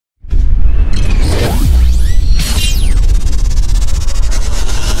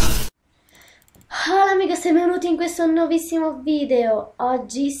questo nuovissimo video.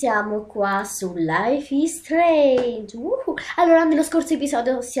 Oggi siamo qua su Life is Strange. Allora, nello scorso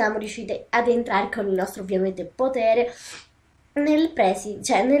episodio siamo riusciti ad entrare con il nostro ovviamente potere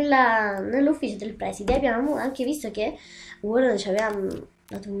nell'ufficio del preside. Abbiamo anche visto che Warren ci aveva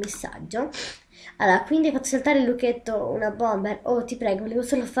dato un messaggio. Allora, quindi hai fatto saltare il lucchetto una bomber. Oh, ti prego, volevo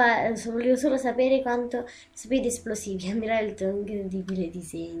solo sapere quanto sapete esplosivi. Ammirare il tuo incredibile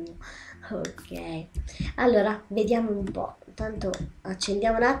disegno. Ok, allora vediamo un po'. Intanto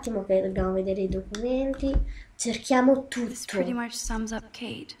accendiamo un attimo che dobbiamo vedere i documenti. Cerchiamo This pretty tutto. much sums up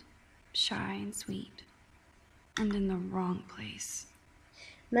Kate. Shy and sweet. And in the wrong place.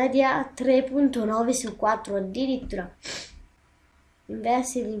 Media 3.9 su 4 addirittura.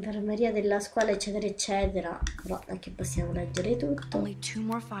 Investi l'infermeria della scuola eccetera eccetera. Però non è che possiamo leggere tutto. Only 2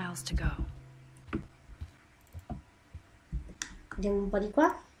 more files to go. Vediamo un po' di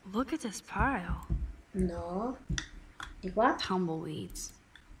qua. Look at this pile. No. Di qua. Tumbleweeds.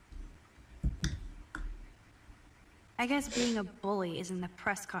 I guess being a bully is in the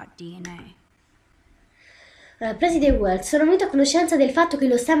Prescott DNA. Preside Wells, sono venuto a conoscenza del fatto che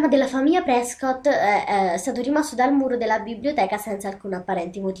lo stemma della famiglia Prescott è stato rimosso dal muro della biblioteca senza alcun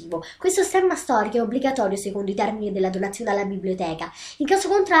apparente motivo. Questo stemma storico è obbligatorio secondo i termini della donazione alla biblioteca. In caso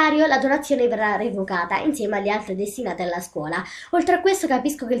contrario, la donazione verrà revocata insieme alle altre destinate alla scuola. Oltre a questo,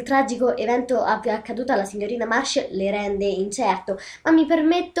 capisco che il tragico evento accaduto alla signorina Marsh le rende incerto, ma mi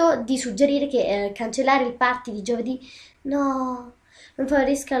permetto di suggerire che cancellare il party di giovedì non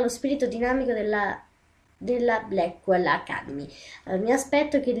favorisca lo spirito dinamico della Blackwell Academy. Mi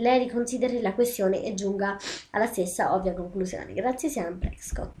aspetto che lei riconsideri la questione e giunga alla stessa ovvia conclusione. Grazie sempre,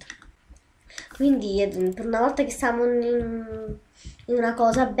 Scott. Quindi per una volta che siamo in una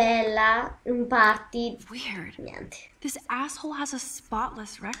cosa bella, un party, Weird. niente. This asshole has a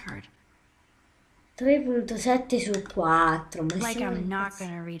spotless record. 3.7 su 4. Ma Like siamo I'm not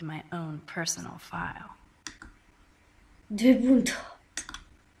gonna read my own personal file. 2.8.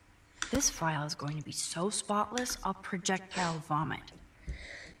 This file is going to be so spotless, I'll projectile vomit.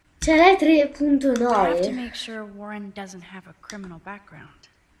 Ce l'hai I have to 3.9. make sure Warren doesn't have a criminal background.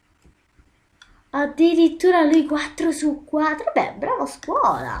 Addirittura lui 4 su 4. Beh, bravo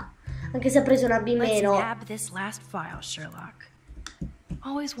scuola. Anche se ha preso una B Let's meno. nab this last file, Sherlock.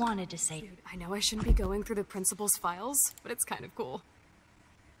 Always wanted to say. Dude, I know I shouldn't be going through the principal's files, but it's kind of cool.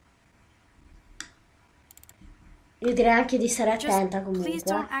 Io direi anche di stare Just attenta please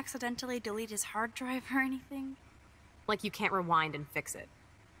don't comunque. accidentally delete his hard drive or anything. Like you can't rewind and fix it.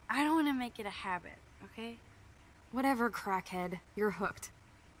 I don't want to make it a habit, okay? Whatever, crackhead. You're hooked.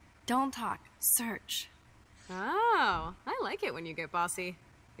 Don't talk. Search. Oh, I like it when you get bossy.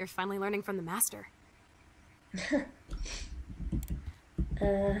 You're finally learning from the master.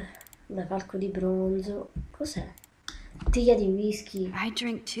 Da falco di bronzo. Cos'è? Bottiglia di whisky. I'd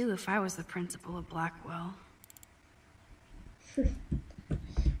drink too if I was the principal of Blackwell.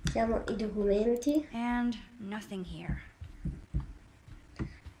 Vediamo i documenti. And nothing here.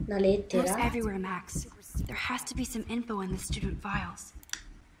 Una Looks lettera. everywhere, Max. There has to be some info in the student files.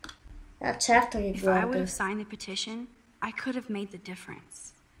 Ah, certo che If I would guardo. have signed the petition, I could have made the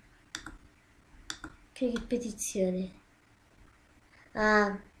difference. Che petizione.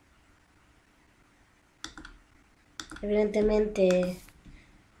 Ah. Evidentemente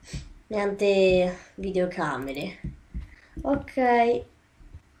niente videocamere. Ok.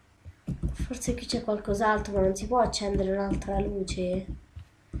 Forse qui c'è qualcos'altro, ma non si può accendere un'altra luce.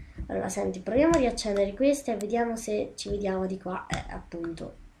 Allora, senti, proviamo a riaccendere questa e vediamo se ci vediamo di qua.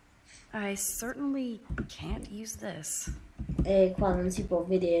 Appunto. I certainly can't use this. E qua non si può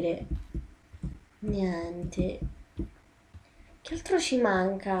vedere niente. Che altro ci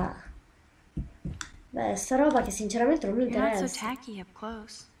manca? Beh, sta roba che sinceramente non mi You're not so interessa. tacky up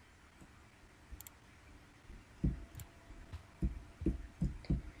close.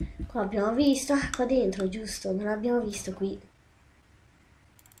 Qua abbiamo visto. Ah, qua dentro, giusto. Non abbiamo visto qui.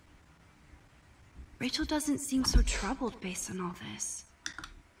 Rachel doesn't seem so troubled based on all this.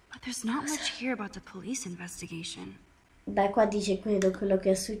 But there's not much here about the police investigation. Beh, qua dice quello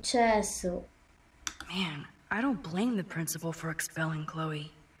che è successo. Man, I don't blame the principal for expelling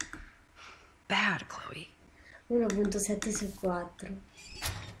Chloe. Bad Chloe. 1.7 su 4.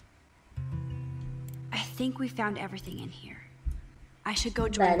 I think we found everything in here. I should go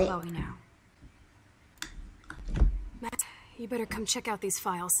join Bene. Chloe now. Matt, you better come check out these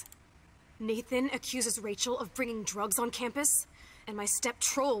files. Nathan accuses Rachel of bringing drugs on campus, and my step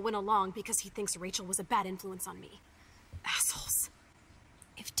troll went along because he thinks Rachel was a bad influence on me. Assholes.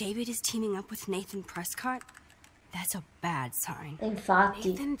 If David is teaming up with Nathan Prescott, that's a bad sign. E infatti.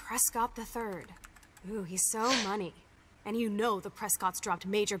 Nathan Prescott III. Ooh, he's so money. And you know the Prescotts dropped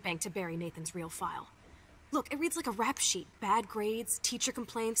major bank to bury Nathan's real file. Look, it reads like a rap sheet. Bad grades, teacher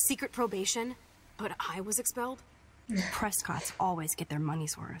complaints, secret probation. But I was expelled? Prescotts always get their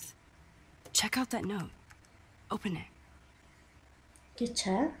money's worth. Check out that note. Open it. Che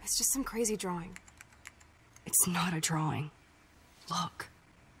c'è? It's just some crazy drawing. It's not a drawing. Look.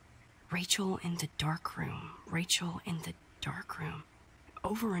 Rachel in the dark room. Rachel in the dark room.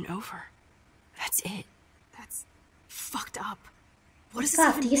 Over and over. That's it. That's fucked up. What does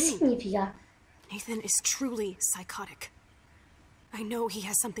Infatti, che this even mean? significa? Nathan is truly psychotic. I know he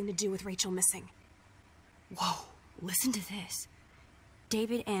has something to do with Rachel missing. Whoa, listen to this.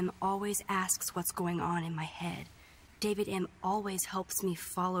 David M. always asks what's going on in my head. David M. always helps me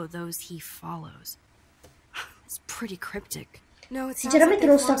follow those he follows. It's pretty cryptic. No, it sounds Sinceramente like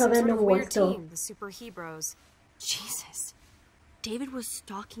non they sto formed some sort capendo of weird molto. team, the Super Hebrews. Jesus. David was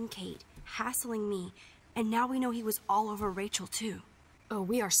stalking Kate, hassling me, and now we know he was all over Rachel too. Oh,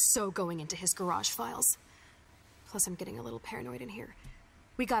 we are so going into his garage files. Plus, I'm getting a little paranoid in here.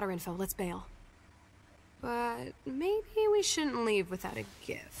 We got our info, let's bail. But maybe we shouldn't leave without a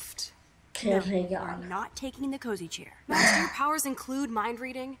gift. Che regalo. I'm not taking the cozy chair. Max, do your powers include mind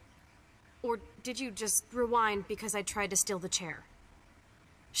reading? Or did you just rewind because I tried to steal the chair?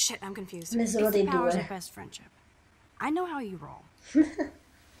 Shit, I'm confused. Nessuno dei Powers due. of best friendship. I know how you roll.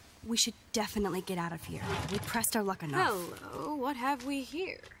 We should definitely get out of here. We pressed our luck enough. Hello, what have we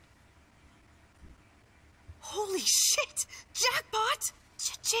here? Holy shit! Jackpot!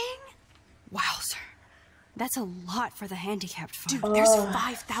 Cha-ching! Wowzer. That's a lot for the handicapped fund. Dude, there's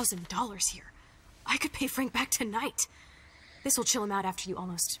 $5,000 here. I could pay Frank back tonight. This will chill him out after you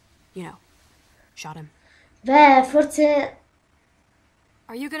almost, you know, shot him. Beh, forse...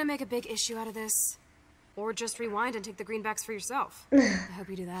 Are you gonna make a big issue out of this? Or just rewind and take the greenbacks for yourself? I hope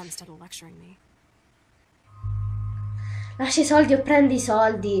you do that instead of lecturing me. Lasci i soldi o prendi i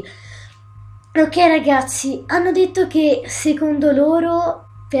soldi. Ok ragazzi, hanno detto che secondo loro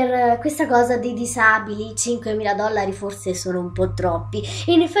per questa cosa dei disabili $5.000 forse sono un po' troppi.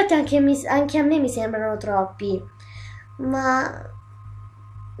 E in effetti anche a me mi sembrano troppi. Ma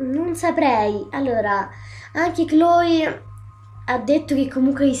non saprei. Allora, anche Chloe ha detto che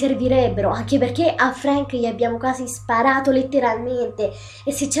comunque gli servirebbero, anche perché a Frank gli abbiamo quasi sparato letteralmente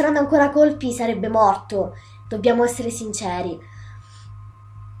e se c'erano ancora colpi sarebbe morto. Dobbiamo essere sinceri.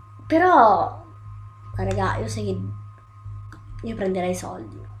 Però, raga, io sai che io prenderei i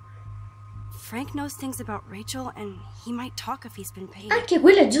soldi. Frank knows things about Rachel and he might talk if he's been paid. Anche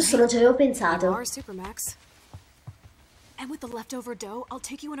quello è giusto, non ci avevo You pensato. are Supermax. And with the leftover dough, I'll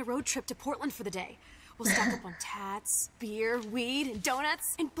take you on a road trip to Portland for the day. We'll stock up on tats, beer, weed, and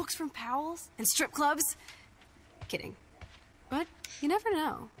donuts, And books from Powell's? and strip clubs. Kidding. But you never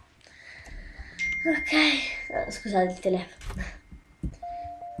know. Ok, scusate il telefono.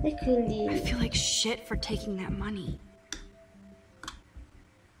 E I quindi... feel like shit for taking that money.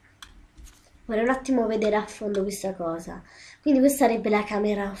 vorrei un attimo vedere a fondo questa cosa. Quindi questa sarebbe la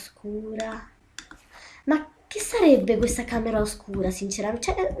camera oscura. Ma che sarebbe questa camera oscura,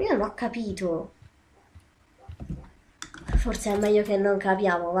 sinceramente? Cioè, io non ho capito. Forse è meglio che non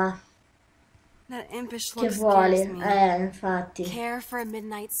capiamo, va. That impish Che look vuole? scares me. Infatti. Care for a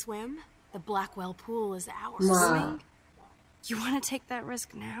midnight swim? The Blackwell pool is ours. Ma... You want to take that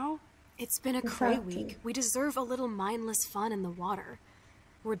risk now? It's been a cray Infatti. week. We deserve a little mindless fun in the water.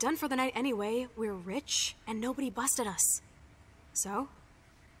 We're done for the night anyway. We're rich, and nobody busted us. So,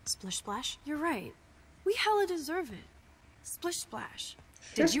 splish splash? You're right. We hella deserve it. Splish splash.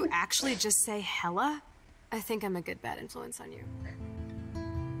 Did you actually just say hella? I think I'm a good bad influence on you.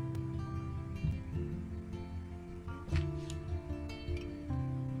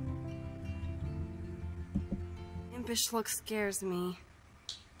 Impish look scares me.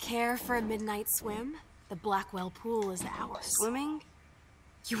 Care for a midnight swim? The Blackwell pool is ours. Swimming?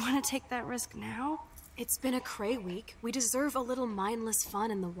 You want to take that risk now? It's been a cray week. We deserve a little mindless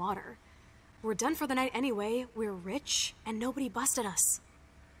fun in the water. We're done for the night anyway. We're rich, and nobody busted us.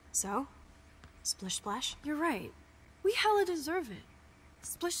 So, splish splash? You're right. We hella deserve it.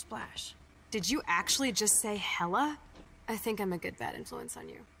 Splish splash. Did you actually just say hella? I think I'm a good bad influence on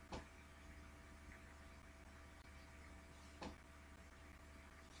you.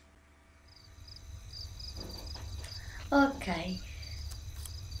 Ok.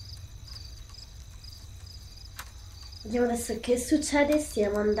 Vediamo adesso che succede.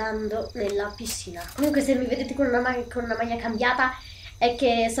 Stiamo andando nella piscina. Comunque se mi vedete con una maglia cambiata è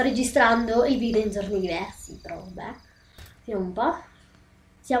che sto registrando il video in giorni diversi. Però vabbè. Vediamo un po'.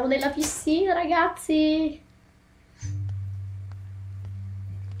 Siamo nella piscina, ragazzi.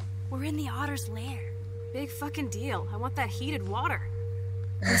 We're in the otter's lair. Big fucking deal. I want that heated water.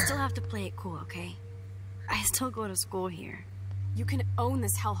 We still have to play it cool, okay? I still go to school here. You can own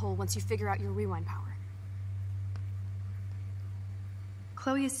this hellhole once you figure out your rewind power.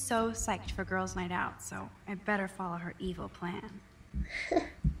 Chloe is so psyched for girls' night out, so I better follow her evil plan.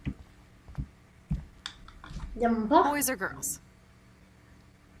 Vediamo un po'. Boys or girls?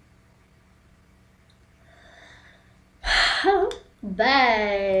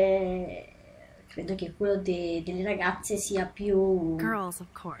 Beh, credo che quello delle ragazze sia più... Girls, of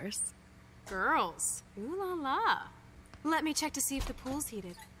course. Girls? Ooh la la. Let me check to see if the pool's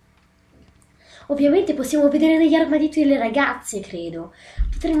heated. Ovviamente possiamo vedere negli armadietti delle ragazze, credo.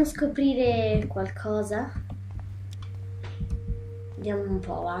 Potremmo scoprire qualcosa? Vediamo un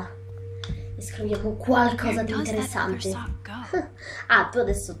po', va. E scopriamo qualcosa di interessante. Ah, tu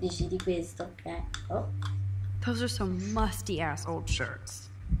adesso dici di questo, ok. Oh. Those are some musty-ass old shirts.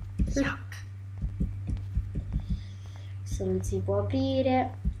 Yuck. Se non si può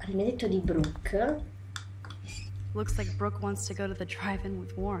aprire. Armadietto di Brooke. Looks like Brooke wants to go to the drive-in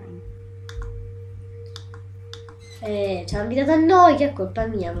with Warren. Ci hanno invitato a noi, che è colpa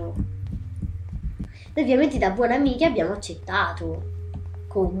mia, mo. Noi ovviamente da buone amiche abbiamo accettato.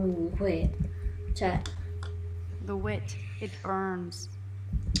 Comunque. Cioè. The wit, it burns.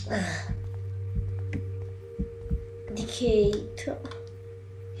 Di Kate.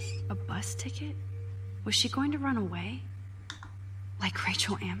 A bus ticket? Was she going to run away? Like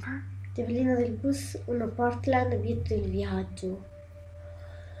Rachel Amber? Tabellina del bus, uno Portland, biglietto del viaggio.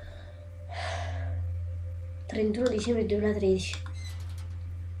 31 dicembre 2013.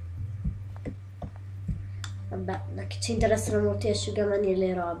 Vabbè, ma che ci interessano molto gli asciugamani e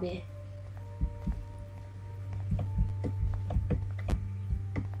le robe.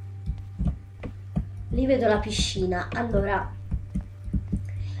 Lì vedo la piscina. Allora,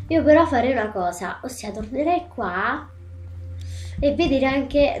 io però farei una cosa, ossia tornerei qua e vedere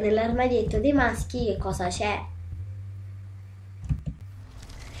anche nell'armadietto dei maschi che cosa c'è.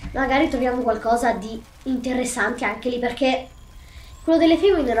 Magari troviamo qualcosa di interessante anche lì, perché quello delle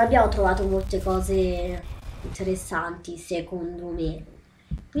femmine non abbiamo trovato molte cose interessanti, secondo me.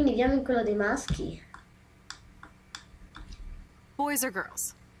 Quindi vediamo in quello dei maschi. Boys or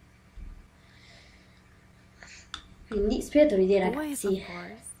girls? Quindi spettatori dei Boys, ragazzi. of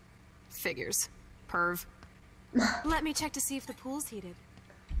course. Figures. Perv. Let me check to see if the pool's heated.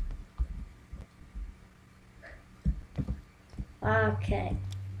 Ok.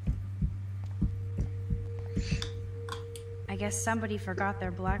 I guess somebody forgot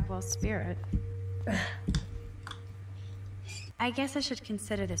their Blackwell spirit. I guess I should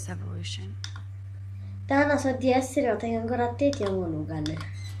consider this evolution. Dana so di essere, ma tengo ancora a te, ti amo Logan.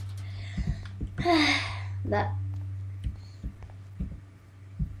 Beh.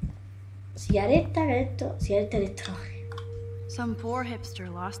 Sigaretta, che hai detto? Sigaretta elettronica. Some poor hipster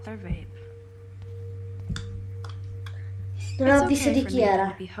lost their vape. Non ho visto di chi era.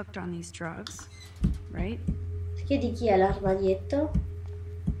 To be hooked on these drugs, right? Che di chi è l'armadietto?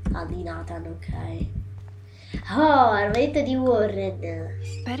 Ah, di Nathan, ok. Oh, armadietto di Warren.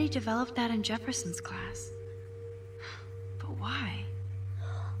 Betty developed that in Jefferson's class. But why?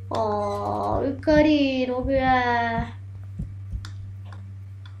 Oh, che carino che è.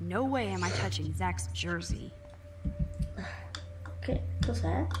 No way am I touching Zach's jersey. Che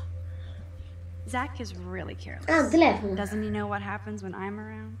cos'è? Zach is really careless. Ah, un telefono. Doesn't he know what happens when I'm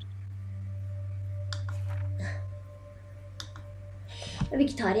around?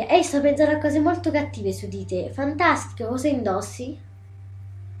 Victoria, ehi, sto pensando a cose molto cattive su di te. Fantastico, cosa indossi?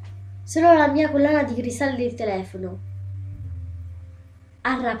 Solo la mia collana di cristalli del telefono.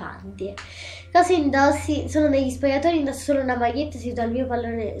 Arrapante. Cosa indossi? Sono negli spogliatori, indosso solo una maglietta seduta al mio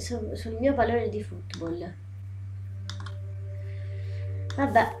pallone, sul mio pallone di football.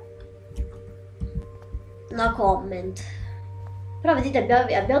 Vabbè. No comment. Però vedete,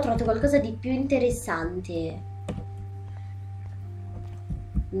 abbiamo trovato qualcosa di più interessante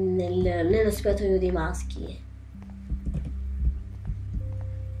nello spogliatoio dei maschi.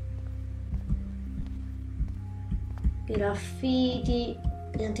 Graffiti.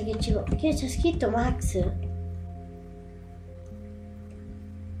 Niente che ci... Che c'è scritto Max?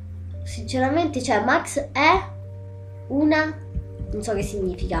 Sinceramente, cioè, Max è una... Non so che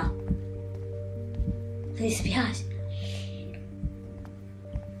significa. Mi dispiace.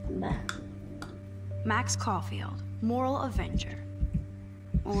 Beh. Max Caulfield, moral avenger.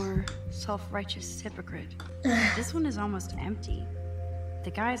 Or self-righteous hypocrite. This one is almost empty. The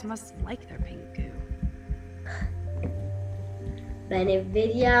guys must like their pink goo. Bene,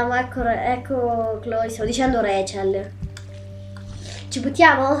 vediamo. Ecco Chloe, stavo dicendo Rachel. Ci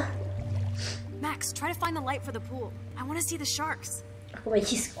buttiamo? Max, try to find the light for the pool. I want to see the sharks. Come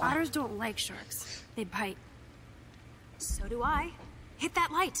ci squadra. Otters don't like sharks. They bite. So do I. Hit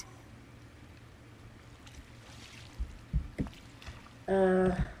that light.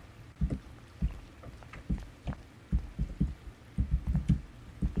 In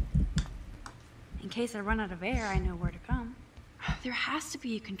case I run out of air, I know where to come. There has to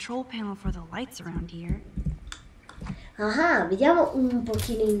be a control panel for the lights around here. Ah, vediamo un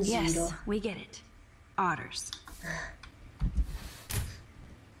pochino in giro. Yes, we get it. Otters.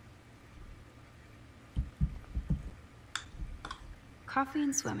 Coffee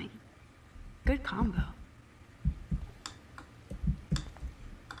and swimming. Good combo.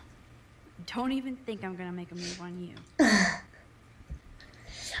 Don't even think I'm gonna make a move on you.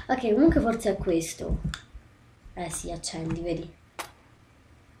 Ok, comunque forse è questo. Sì, accendi, vedi.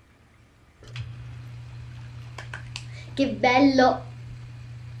 Che bello.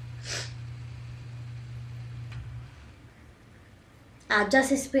 Ah, già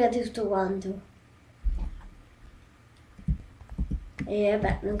si è spiegato tutto quanto. E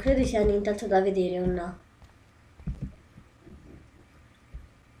vabbè, non credo sia nient'altro da vedere o no.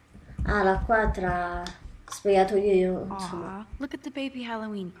 Ah, la qua tra spiegato io, insomma. Aw, look at the baby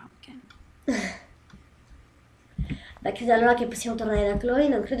Halloween pumpkin. Beh, credo allora che possiamo tornare da Chloe,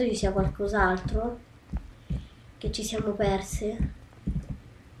 non credo ci sia qualcos'altro che ci siamo perse.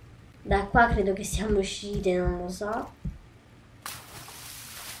 Da qua credo che siamo uscite, non lo so.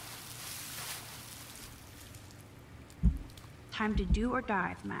 Time to do or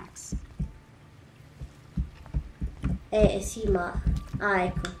die, Max. Sì, ma... Ah,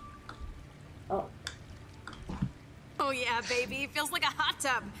 ecco. Oh. Oh yeah, baby. Feels like a hot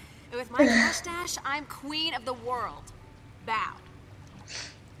tub. And with my cash dash, I'm queen of the world. Bow.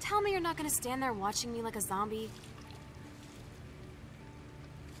 Tell me you're not gonna stand there watching me like a zombie.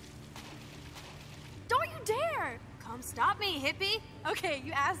 Don't you dare! Come stop me, hippie. Okay,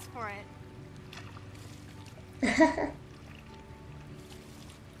 you asked for it.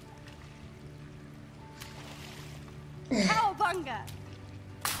 Cowabunga!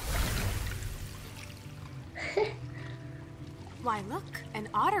 Why, look, an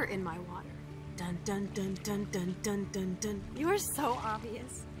otter in my water. Dun dun dun dun dun dun dun dun. You are so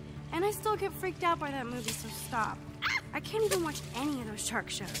obvious. And I still get freaked out by that movie, so stop. I can't even watch any of those shark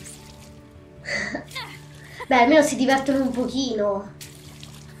shows. Beh, almeno si divertono un pochino.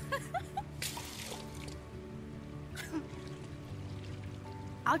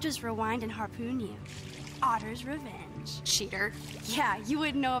 I'll just rewind and harpoon you. Otter's revenge. Cheater. Yeah, you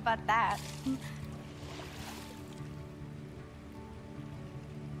wouldn't know about that.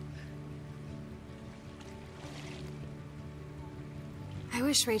 I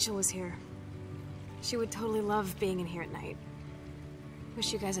wish Rachel was here. She would totally love being in here at night.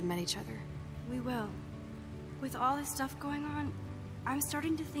 Wish you guys had met each other. We will. With all this stuff going on, I'm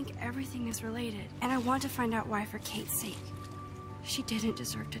starting to think everything is related. And I want to find out why for Kate's sake. She didn't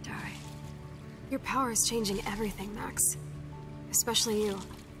deserve to die. Your power is changing everything, Max. Especially you.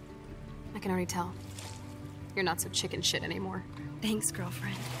 I can already tell. You're not so chicken shit anymore. Thanks,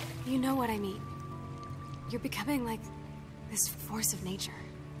 girlfriend. You know what I mean. You're becoming like this force of nature.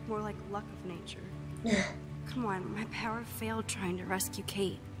 More like luck of nature. Come on, my power failed trying to rescue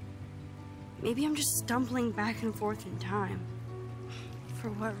Kate. Maybe I'm just stumbling back and forth in time. For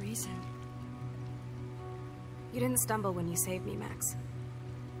what reason? You didn't stumble when you saved me, Max.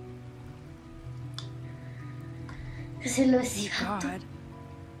 Se lo avessi fatto. God.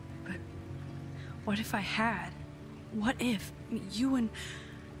 But what if I had? What if you and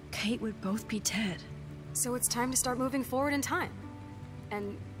Kate would both be dead? So it's time to start moving forward in time.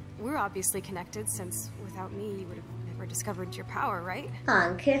 And we're obviously connected, since without me you would have never discovered your power, right?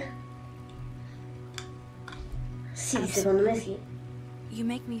 Anche. Sì, secondo me sì. You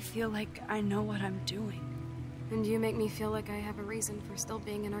make me feel like I know what I'm doing. And you make me feel like I have a reason for still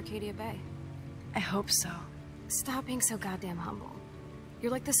being in Arcadia Bay. I hope so. Stop being so goddamn humble.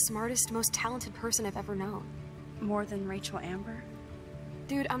 You're like the smartest, most talented person I've ever known. More than Rachel Amber?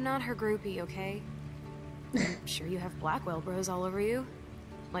 Dude, I'm not her groupie, okay? I'm sure you have Blackwell bros all over you.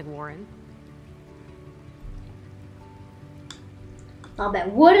 Like Warren.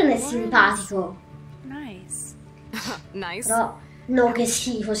 Vabbè, Warren è simpatico. Nice. Nice. Però, no, che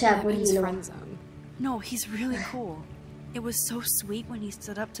schifo, cioè, That means poverino. friend zone. No, he's really cool. It was so sweet when he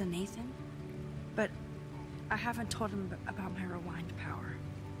stood up to Nathan. But I haven't told him about my rewind power.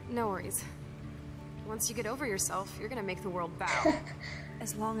 No worries. Once you get over yourself, you're gonna make the world bow.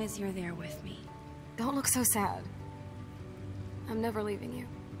 As long as you're there with me. Don't look so sad. I'm never leaving you.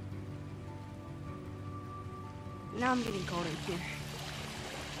 Now I'm getting cold in here.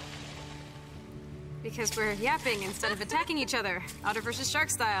 Because we're yapping instead of attacking each other, otter versus shark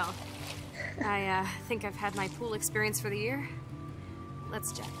style. I think I've had my pool experience for the year.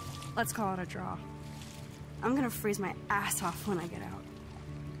 Let's check. Let's call it a draw. I'm gonna freeze my ass off when I get out.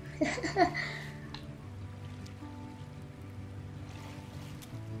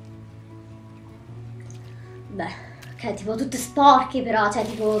 Beh, ok, tipo tutte sporche però, cioè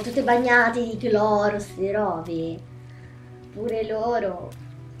tipo tutte bagnate di cloro, sti robe. Pure loro,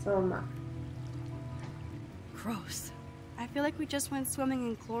 insomma. Gross. I feel like we just went swimming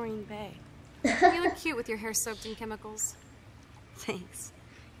in Chlorine Bay. You look cute with your hair soaked in chemicals. Thanks.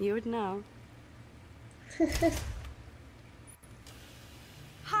 You would know.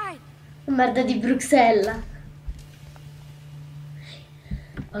 Hide! Merda di Bruxelles.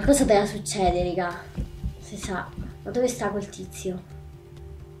 Qualcosa deve succedere, raga. Si sa. Ma dove sta quel tizio?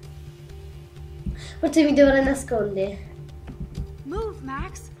 Forse mi dovrei nascondere. Move,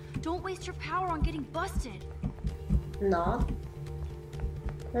 Max. Don't waste your power on getting busted. No.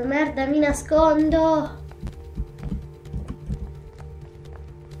 Ma merda, mi nascondo.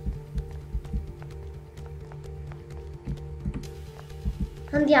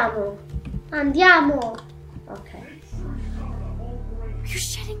 Andiamo. Andiamo. Ok. Are you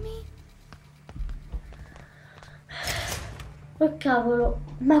shitting me? Oh cavolo.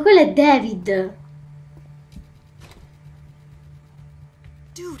 Ma quello è David.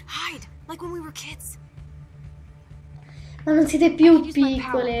 Dude, hide! Like when we were kids. Ma non siete I più could use my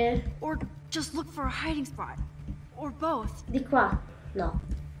power. piccole. Or just look for a hiding spot. Or both. Di qua? No.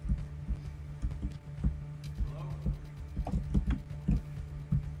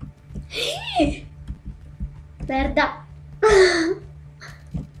 Merda.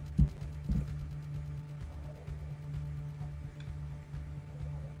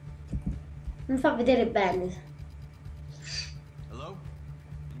 Mi fa vedere bene. Hello?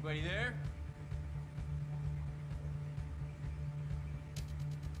 Anybody there?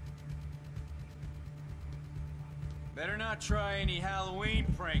 Better not try any Halloween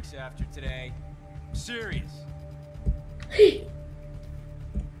pranks after today. I'm serious.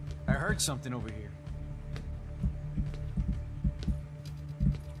 I heard something over here.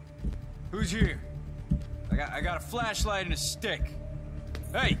 Who's here? I got a flashlight and a stick.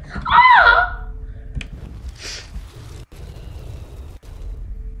 Hey!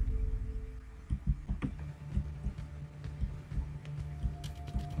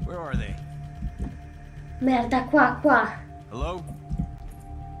 Where are they? Merda, qua, qua. Hello?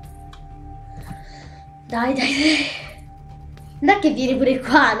 Dai, dai, dai. Non è che vieni pure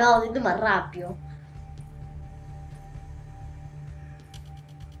qua, no? Se no mi arrabbio.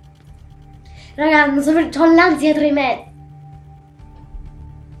 Raga, non so per... C'ho l'ansia tra i me.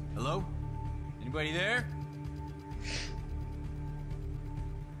 Hello? Anybody there?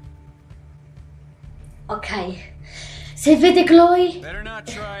 Ok. Se vede Chloe... Better not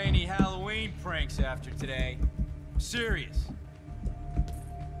try any Halloween pranks after today. I'm serious.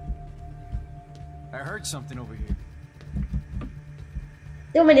 I heard something over here.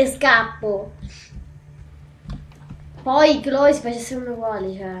 Io me ne scappo. Poi Chloe si facesse uno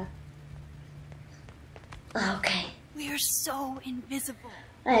uguale, cioè. Ah, ok. We are so invisible.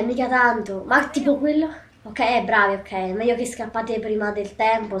 Mica tanto. Ma tipo quello? Ok, bravi, ok. Meglio che scappate prima del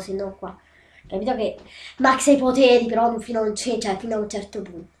tempo, se no qua. Capito che Max ha i poteri, però fino a un, cioè, fino a un certo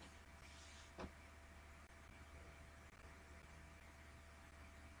punto.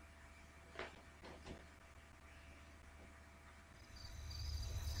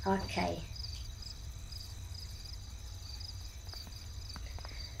 Ok.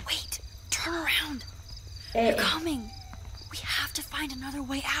 Wait, turn around. They're coming. We have to find another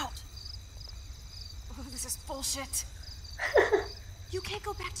way out. Oh, this is bullshit. You can't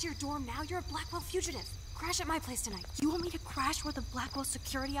go back to your dorm now. You're a Blackwell fugitive. Crash at my place tonight. You want me to crash where the Blackwell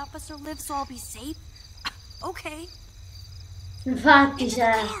security officer lives so I'll be safe? Okay. Infatti, Into the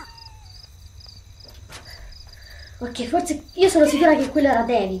cioè. car. Ok, forse io sono sicura che quello era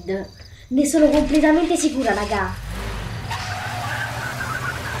David. Ne sono completamente sicura, raga.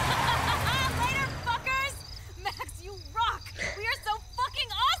 Later, fuckers! Max, you rock! We are so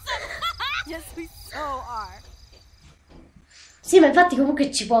fucking awesome! Yes, we so are. Sì, ma infatti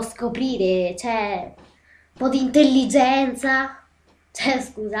comunque ci può scoprire, cioè, un po' di intelligenza. Cioè,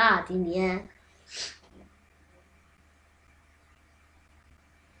 scusatemi,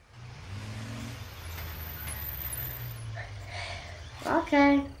 Ok.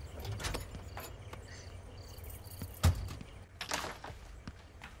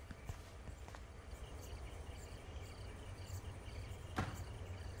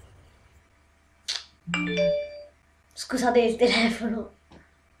 Scusate il telefono.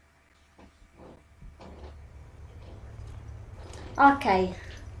 Ok,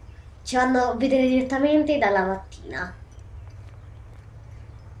 ci vanno a vedere direttamente dalla mattina.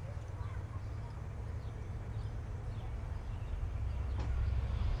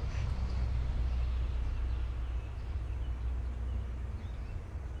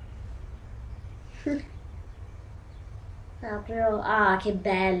 Ah, che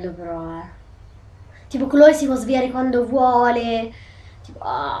bello però, eh. Tipo, Chloe si può sviare quando vuole. Tipo,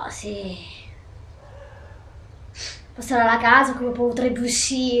 ah, sì. Può stare alla casa come potrebbe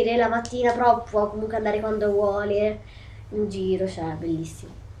uscire la mattina, però può comunque andare quando vuole. In giro, cioè,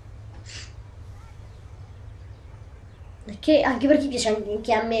 bellissimo. Perché, anche perché piace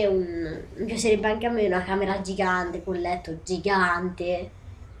anche a me mi piacerebbe anche a me una camera gigante con letto gigante.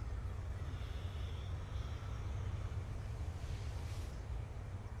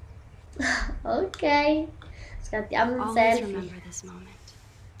 Ok, scattiamo un Always selfie. remember this moment.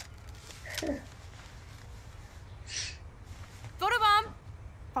 Photobomb!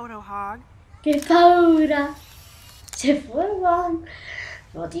 Photo hog. Che paura! C'è fuori,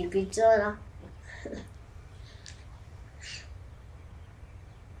 lo ti picciona.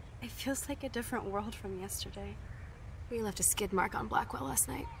 It feels like a different world from yesterday. We left a skid mark on Blackwell last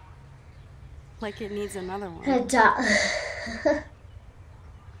night. Like it needs another one. Già.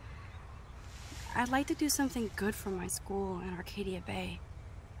 I'd like to do something good for my school in Arcadia Bay.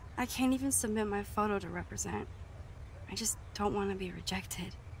 I can't even submit my photo to represent. I just don't want to be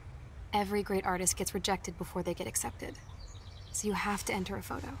rejected. Every great artist gets rejected before they get accepted. So you have to enter a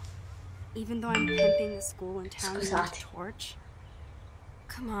photo. Even though I'm pimping the school in town with a Scusate. torch.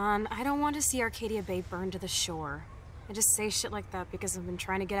 Come on, I don't want to see Arcadia Bay burned to the shore. I just say shit like that because I've been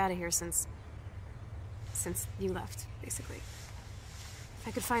trying to get out of here since you left, basically. If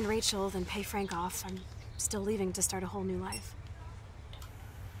I could find Rachel, then pay Frank off, I'm still leaving to start a whole new life.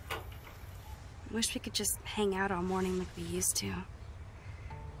 Wish we could just hang out all morning like we used to.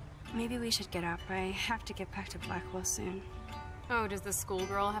 Maybe we should get up. I have to get back to Blackwell soon. Oh, does the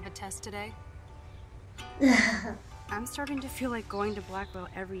schoolgirl have a test today? I'm starting to feel like going to Blackwell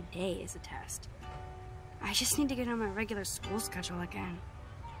every day is a test. I just need to get on my regular school schedule again.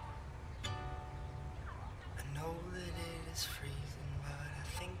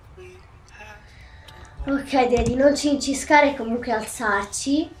 Ok, direi di non cinciscare e comunque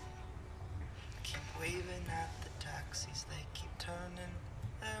alzarci.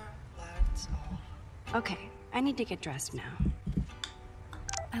 Okay, I need to get dressed now.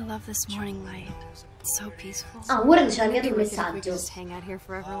 I love this morning light. It's so peaceful. Ah, ora ci ha inviato un We could messaggio. just hang out here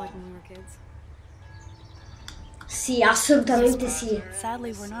forever like when we were kids. Sì, assolutamente sì.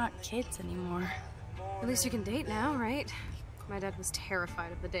 Sadly, we're not kids anymore. At least you can date now, right? My dad was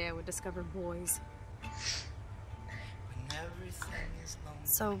terrified of the day I would discover boys.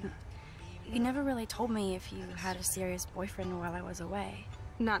 So, you never really told me if you had a serious boyfriend while I was away.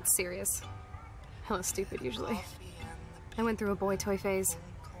 Not serious. Hella stupid, usually. I went through a boy toy phase.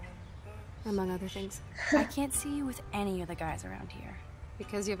 Among other things. I can't see you with any of the guys around here.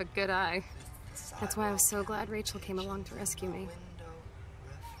 Because you have a good eye. That's why I was so glad Rachel came along to rescue me.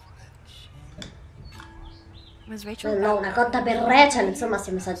 Was Rachel? No, una cotta per Rachel, insomma,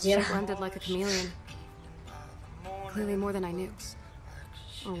 stiamo She esagerando. blended like a chameleon. Clearly more than I knew.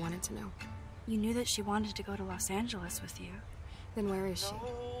 Or wanted to know. You knew that she wanted to go to Los Angeles with you. Then where is she?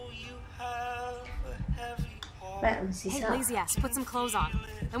 Beh, non si Hey, sa. lazy ass, put some clothes on.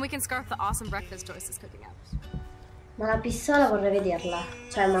 And we can scarf the awesome breakfast Joyce is cooking up. Ma la pistola vorrei vederla.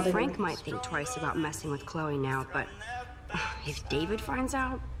 Cioè, il modo Frank di... might think twice about messing with Chloe now, but if David finds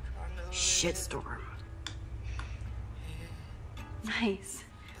out, shitstorm. Nice.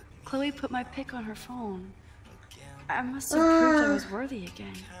 Chloe put my pic on her phone. I must have proved I was worthy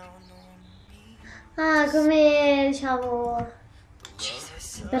again. Ah, come, diciamo...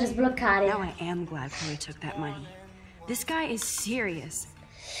 Jesus. Per sbloccare. Now I am glad Chloe took that money. This guy is serious.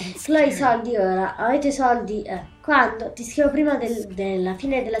 And Chloe, i scary. soldi ora. Avete soldi? Quando? Ti scrivo prima della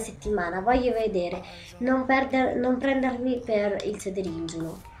fine della settimana. Voglio vedere. Non prendermi per il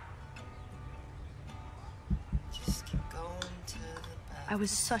sederingolo. I was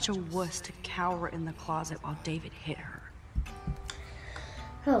such a wuss to cower in the closet while David hit her.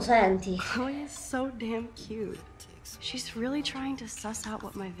 Oh, senti. Chloe is so damn cute. She's really trying to suss out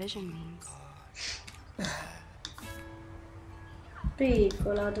what my vision means.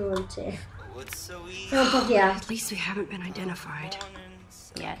 Piccola, dolce. È un po' piatto. At least we haven't been identified.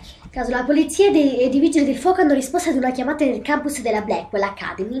 yet. Caso la polizia ed i vigili del fuoco hanno risposto ad una chiamata nel campus della Blackwell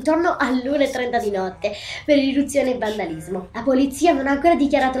Academy intorno all'1:30 di notte per irruzione e vandalismo. La polizia non ha ancora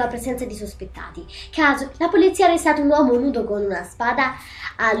dichiarato la presenza di sospettati. Caso, la polizia ha arrestato un uomo nudo con una spada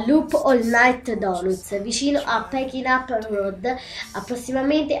a Loop All Night Donuts, vicino a Picking Up Road,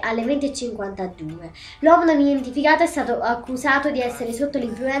 approssimatamente alle 20:52. L'uomo non identificato è stato accusato di essere sotto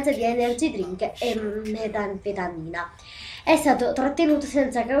l'influenza di energy drink e metanfetamina. È stato trattenuto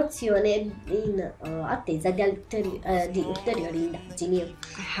senza cauzione in attesa di ulteriori indagini. I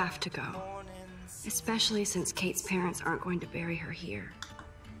have to go, especially since Kate's parents aren't going to bury her here.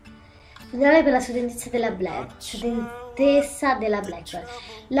 Funerale per la studentessa della Blackwell.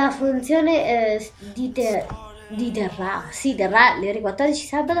 La funzione terrà alle ore 14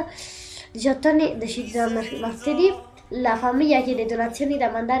 sabato, 18 anni decidida martedì. La famiglia chiede donazioni da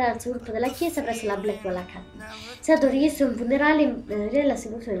mandare al suo gruppo della chiesa presso la Blackwell Academy. È stato richiesto un funerale in la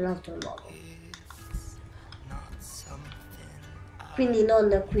sepoltura in un altro luogo. Quindi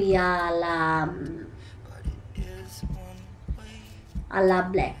non qui alla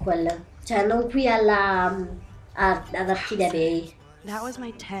Blackwell, cioè non qui ad Arcadia Bay. That was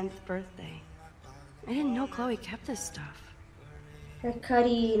my 10th birthday. I didn't know Chloe kept this stuff. È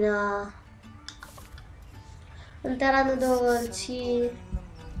carina. Non saranno dolci.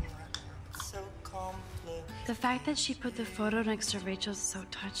 The fact that she put the photo next to Rachel's is so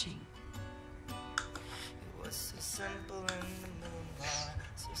touching.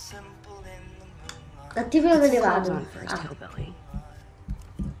 Attivo me ne Hold vado. on first, hillbilly.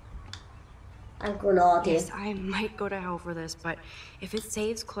 Anconote. Yes, I might go to hell for this, but if it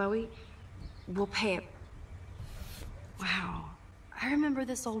saves Chloe, we'll pay it. Wow, I remember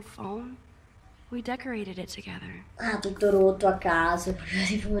this old phone. We decorated it together. Ah, tutto rotto a caso,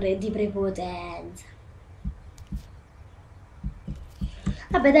 di prepotenza.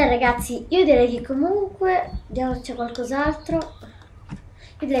 Vabbè dai ragazzi, io direi che comunque, vediamo se c'è qualcos'altro.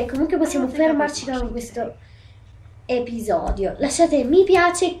 Io direi che comunque possiamo fermarci con questo episodio. Lasciate mi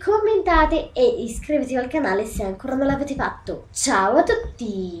piace, commentate e iscrivetevi al canale se ancora non l'avete fatto. Ciao a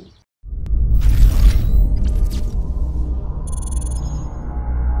tutti!